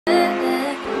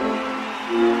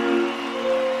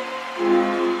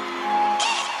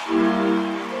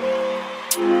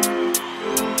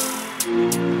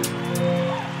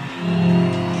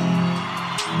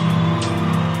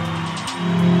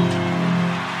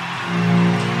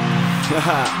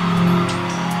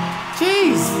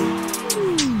Jeez.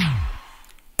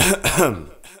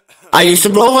 I used to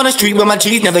roll on the street with my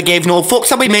G's, never gave no fucks,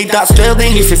 how we made that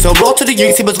sterling. Used to sell raw to the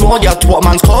youth, it was raw, yeah, to what a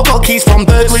man's called, got keys from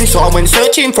Berlin. So I went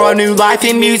searching for a new life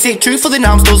in music, truthfully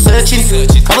now I'm still searching.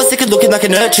 I was sick of looking like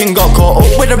an urchin, got caught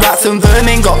up with the rats and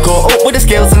vermin, got caught up with the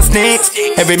scales and snakes.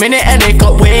 Every minute and it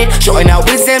got way, shouting out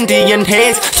with MD and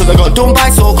Haze, so they got done by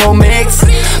so-called mates.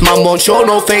 Man won't show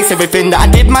no face, everything that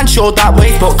I did man showed that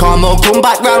way, but karma come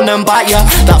back round and bite ya.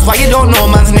 That's why you don't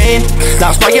know man's name,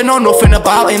 that's why you know nothing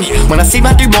about him. When I see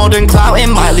man do more than clout him,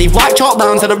 might leave white chalk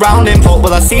lines around him, but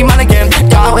will I see man again?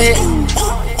 Doubt it.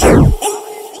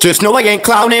 Just know I ain't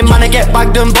clowning, man, I get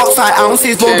bagged and boxed like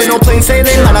ounces. Won't be no plain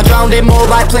sailing, man, I drowned him. More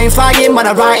like planes flying when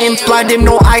I write him. Blind him,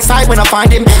 no eyesight when I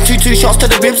find him. Two shots to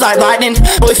the ribs like lightning,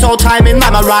 but it's all timing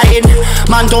like my writing.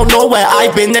 Man don't know where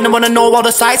I've been, then I wanna know all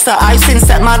the sights that I've seen.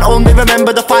 Set man only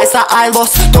remember the fights that I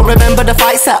lost, don't remember the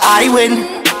fights that I win.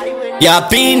 Yeah, I've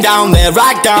been down there,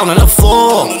 right down on the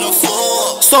floor.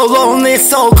 So lonely,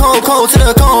 so cold, cold to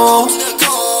the core.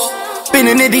 Been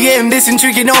an idiot, missing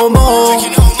tricky no more.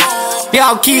 Yeah,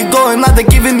 I'll keep going like they're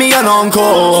giving me an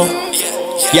encore.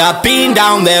 Yeah, I've been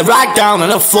down there, right down on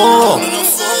the floor.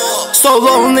 So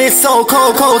lonely, so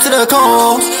cold, cold to the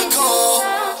core.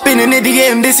 Been an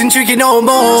idiot, missing tricky no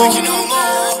more.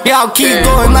 Yeah, I'll keep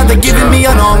going like they're giving me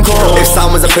an encore. If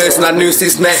Sam was a person I knew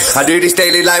since met, I do this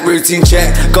daily like routine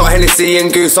check. Got Hennessy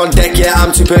and Goose on deck, yeah,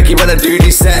 I'm too perky when I do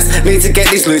these sets. Need to get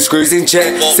these loose screws in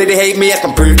check. Say they hate me, I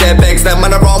can prove their begs. That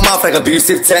man I roll mouth like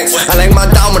abusive text. I lay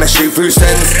man down when I shoot through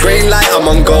sends. Green light, I'm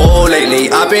on goal lately,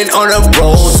 I've been on a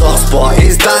roll. Soft spot,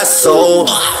 is that so?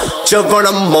 Jump on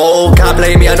a mole, can't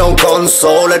blame me, I don't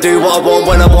console. I do what I want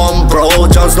when I want, bro.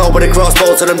 Jon Snow with a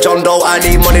crossbow to them John Doe. I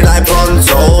need money like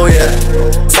pronto, yeah.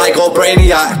 Psycho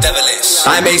brainiac, devilish.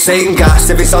 I make Satan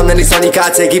gas. If it's on then it's on, you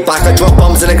can't take it back. I drop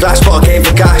bombs in a clash, but I came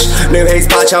for cash. New haze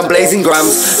patch, I'm blazing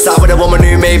grams. Sat with a woman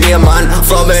who made me a man.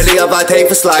 From early up I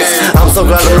take for slice. I'm so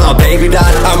glad I'm not a baby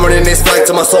dad. I'm running this flag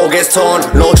till my soul gets torn.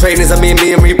 No trainers, I mean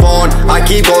being reborn. I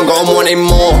keep on going, wanting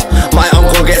more. My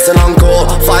uncle gets an encore.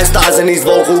 5 stars in these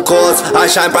vocal cords. I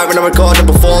shine bright when I record and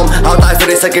perform. I'll die for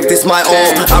this, I give this my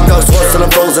all. I'm ghost once and I'm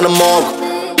frozen in a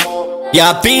morgue.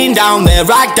 Yeah, I've been down there,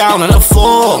 right down on the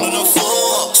floor.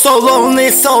 So lonely,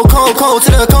 so cold, cold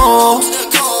to the core.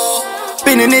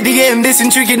 Been an idiot, missing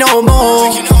tricky no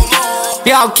more.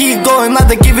 Yeah, I'll keep going like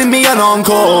they're giving me an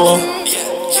encore.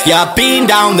 Yeah, I've been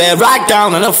down there, right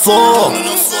down on the floor.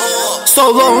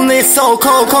 So lonely, so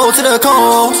cold, cold to the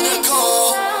core.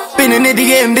 Been an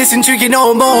idiot, missing tricky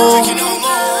no more.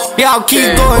 Yeah, I'll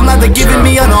keep going like they're giving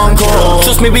me an encore.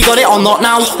 Trust me, we got it on lock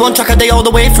now. One track a day all the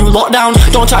way through lockdown.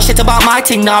 Don't chat shit about my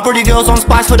ting now. Pretty girls on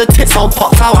spice for the tits all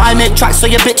popped out. I make tracks so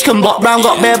your bitch can block round.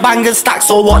 Got bare bangers stacked,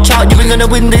 so watch out. You been gonna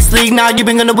win this league now. You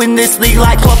been gonna win this league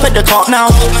like Klopp at the top now.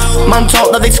 Man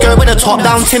talk that they skirt with the top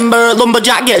down. Timber,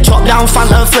 lumberjack, get chopped down.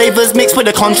 Fanta flavours mixed with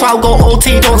the contrail. Go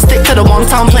OT, don't stick to the one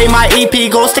sound. Play my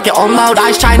EP, go stick it on loud.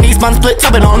 Ice Chinese man splits,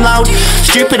 I've been on loud.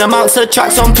 Stupid amounts of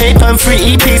tracks on paper and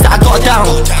 3 EPs that I got down.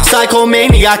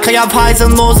 Psychomaniac, I have highs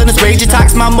and lows and it's rage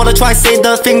attacks. Man, wanna try say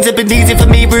the things that been easy for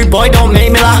me, rude boy, don't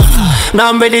make me laugh. Now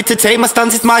I'm ready to take my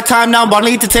stance, it's my time now. I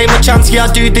need to take my chance, yeah,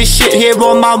 I do this shit here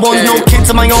on my own. No kids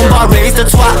of my own, but I raised a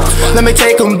twat. Let me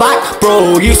take them back,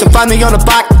 bro. Used to find me on the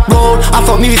back road. I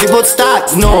thought music would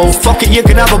start, no. Fuck it, you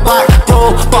can have a back,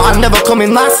 bro. But I'm never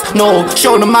coming last, no.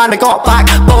 Show the man I got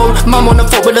backbone. Man on the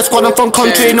foot with the squad, I'm from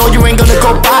country. No, you ain't gonna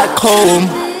go back home.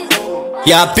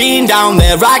 Yeah, I've been down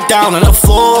there, right down on the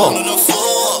floor.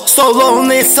 So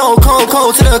lonely, so cold,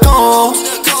 cold to the core.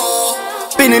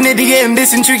 Been an idiot,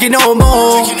 missing tricky no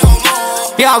more.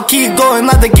 Yeah, I'll keep going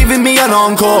like they're giving me an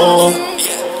encore.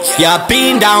 Yeah, I've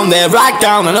been down there, right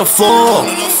down on the floor.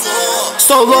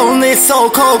 So lonely, so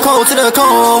cold, cold to the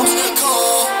core.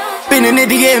 Been an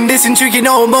idiot, missing tricky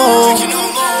no more.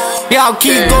 Yeah, I'll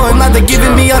keep going like they're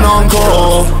giving me an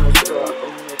encore.